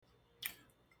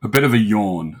A bit of a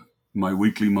yawn. My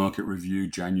weekly market review,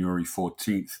 January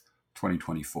 14th,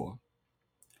 2024.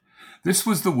 This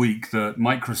was the week that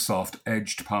Microsoft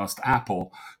edged past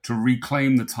Apple to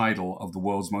reclaim the title of the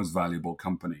world's most valuable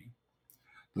company.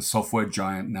 The software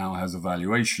giant now has a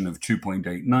valuation of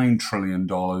 $2.89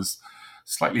 trillion,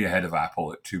 slightly ahead of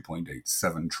Apple at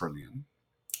 $2.87 trillion.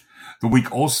 The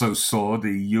week also saw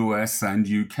the US and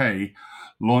UK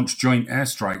launch joint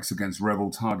airstrikes against rebel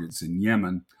targets in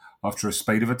Yemen after a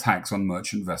spate of attacks on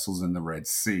merchant vessels in the Red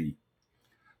Sea.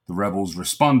 The rebels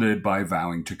responded by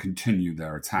vowing to continue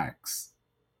their attacks.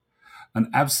 An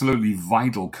absolutely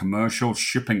vital commercial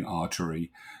shipping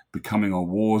artery becoming a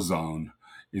war zone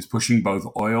is pushing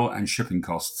both oil and shipping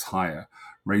costs higher,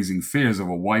 raising fears of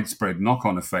a widespread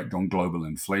knock-on effect on global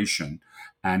inflation,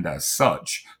 and as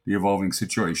such, the evolving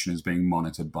situation is being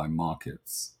monitored by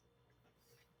markets.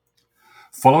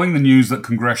 Following the news that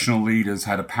congressional leaders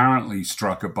had apparently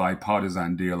struck a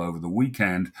bipartisan deal over the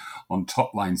weekend on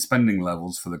top-line spending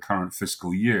levels for the current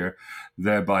fiscal year,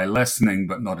 thereby lessening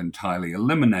but not entirely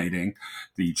eliminating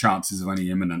the chances of any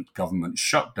imminent government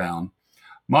shutdown,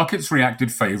 markets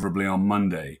reacted favorably on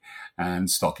Monday, and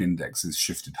stock indexes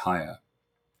shifted higher.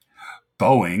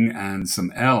 Boeing and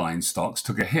some airline stocks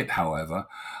took a hit, however,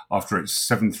 after its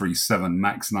 737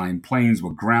 MAX 9 planes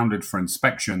were grounded for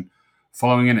inspection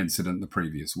following an incident the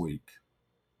previous week.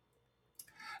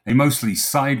 A mostly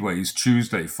sideways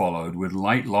Tuesday followed, with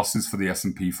light losses for the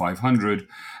S&P 500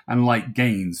 and light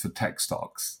gains for tech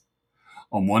stocks.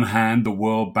 On one hand, the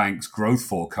World Bank's growth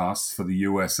forecasts for the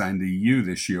US and EU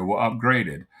this year were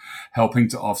upgraded, helping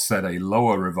to offset a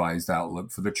lower revised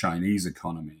outlook for the Chinese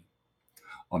economy.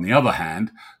 On the other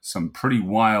hand, some pretty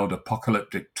wild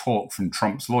apocalyptic talk from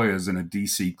Trump's lawyers in a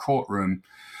DC courtroom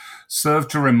served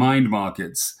to remind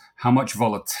markets how much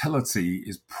volatility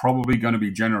is probably going to be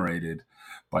generated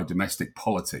by domestic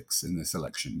politics in this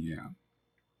election year.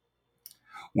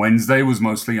 Wednesday was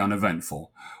mostly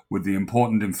uneventful, with the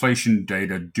important inflation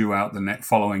data due out the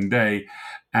following day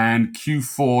and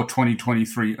Q4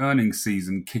 2023 earnings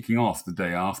season kicking off the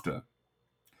day after.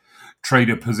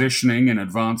 Trader positioning in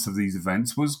advance of these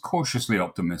events was cautiously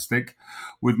optimistic,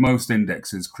 with most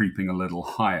indexes creeping a little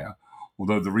higher,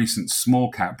 although the recent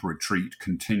small cap retreat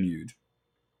continued.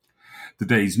 The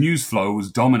day's news flow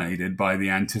was dominated by the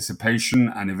anticipation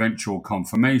and eventual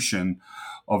confirmation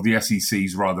of the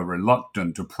SEC's rather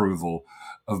reluctant approval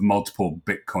of multiple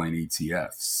Bitcoin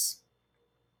ETFs.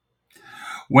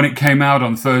 When it came out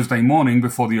on Thursday morning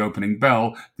before the opening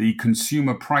bell, the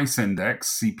Consumer Price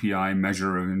Index, CPI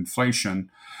measure of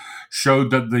inflation, showed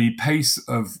that the pace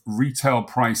of retail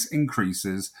price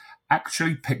increases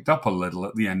actually picked up a little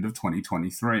at the end of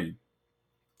 2023.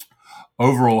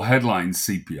 Overall headline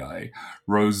CPI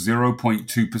rose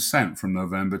 0.2% from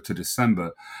November to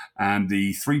December, and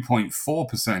the 3.4%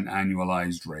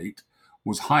 annualized rate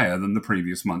was higher than the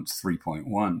previous month's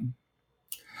 3.1%.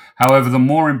 However, the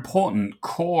more important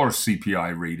core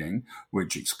CPI reading,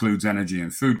 which excludes energy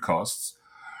and food costs,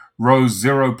 rose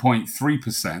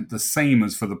 0.3%, the same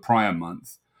as for the prior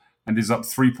month, and is up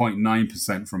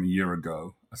 3.9% from a year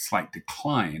ago, a slight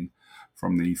decline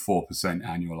from the 4%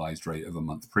 annualized rate of a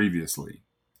month previously.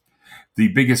 The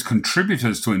biggest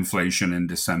contributors to inflation in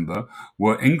December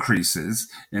were increases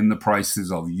in the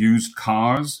prices of used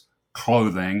cars,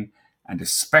 clothing, and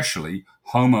especially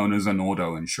homeowners and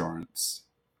auto insurance.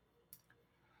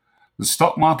 The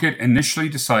stock market initially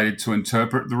decided to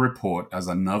interpret the report as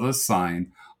another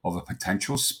sign of a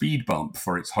potential speed bump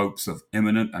for its hopes of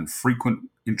imminent and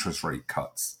frequent interest rate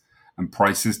cuts, and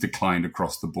prices declined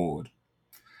across the board.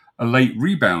 A late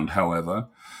rebound, however,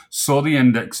 saw the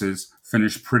indexes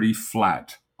finish pretty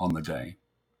flat on the day.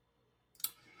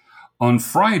 On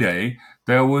Friday,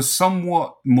 there was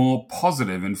somewhat more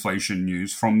positive inflation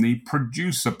news from the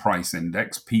Producer Price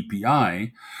Index,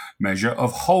 PPI, measure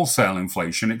of wholesale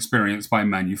inflation experienced by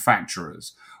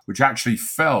manufacturers, which actually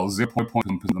fell 0.1%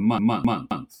 in the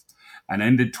month and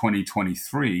ended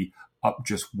 2023 up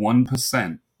just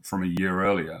 1% from a year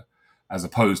earlier, as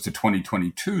opposed to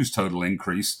 2022's total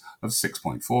increase of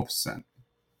 6.4%.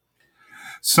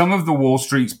 Some of the Wall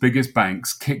Street's biggest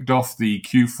banks kicked off the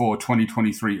Q4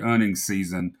 2023 earnings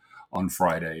season on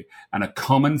Friday, and a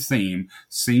common theme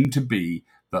seemed to be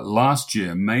that last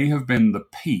year may have been the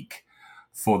peak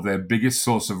for their biggest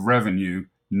source of revenue,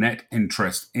 net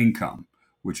interest income,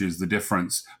 which is the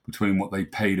difference between what they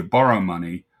pay to borrow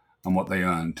money and what they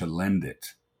earn to lend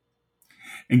it.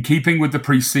 In keeping with the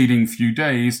preceding few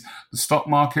days, the stock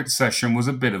market session was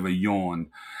a bit of a yawn,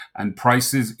 and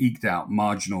prices eked out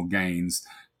marginal gains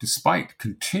despite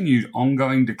continued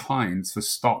ongoing declines for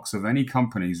stocks of any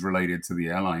companies related to the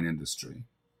airline industry.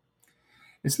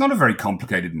 It's not a very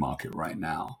complicated market right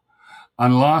now.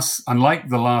 Unlike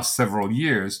the last several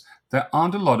years, there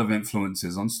aren't a lot of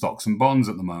influences on stocks and bonds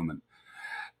at the moment,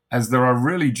 as there are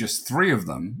really just three of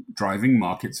them driving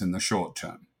markets in the short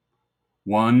term.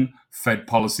 One, Fed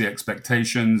policy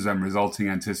expectations and resulting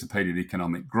anticipated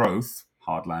economic growth,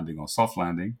 hard landing or soft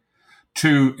landing.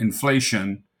 Two,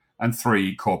 inflation. And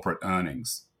three, corporate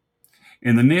earnings.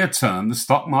 In the near term, the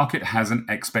stock market has an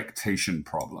expectation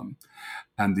problem,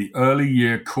 and the early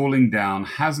year cooling down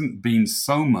hasn't been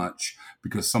so much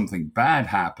because something bad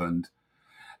happened,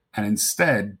 and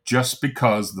instead just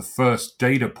because the first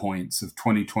data points of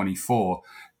 2024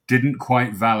 didn't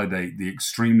quite validate the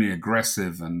extremely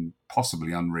aggressive and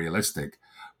possibly unrealistic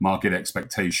market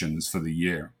expectations for the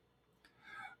year.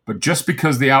 But just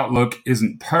because the outlook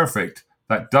isn't perfect,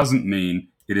 that doesn't mean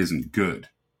it isn't good.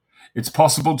 It's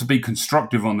possible to be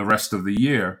constructive on the rest of the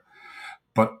year,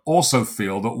 but also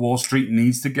feel that Wall Street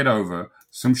needs to get over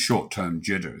some short-term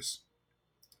jitters.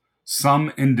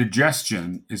 Some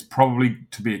indigestion is probably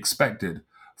to be expected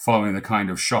following the kind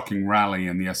of shocking rally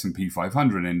in the S&P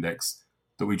 500 index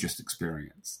that we just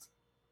experienced.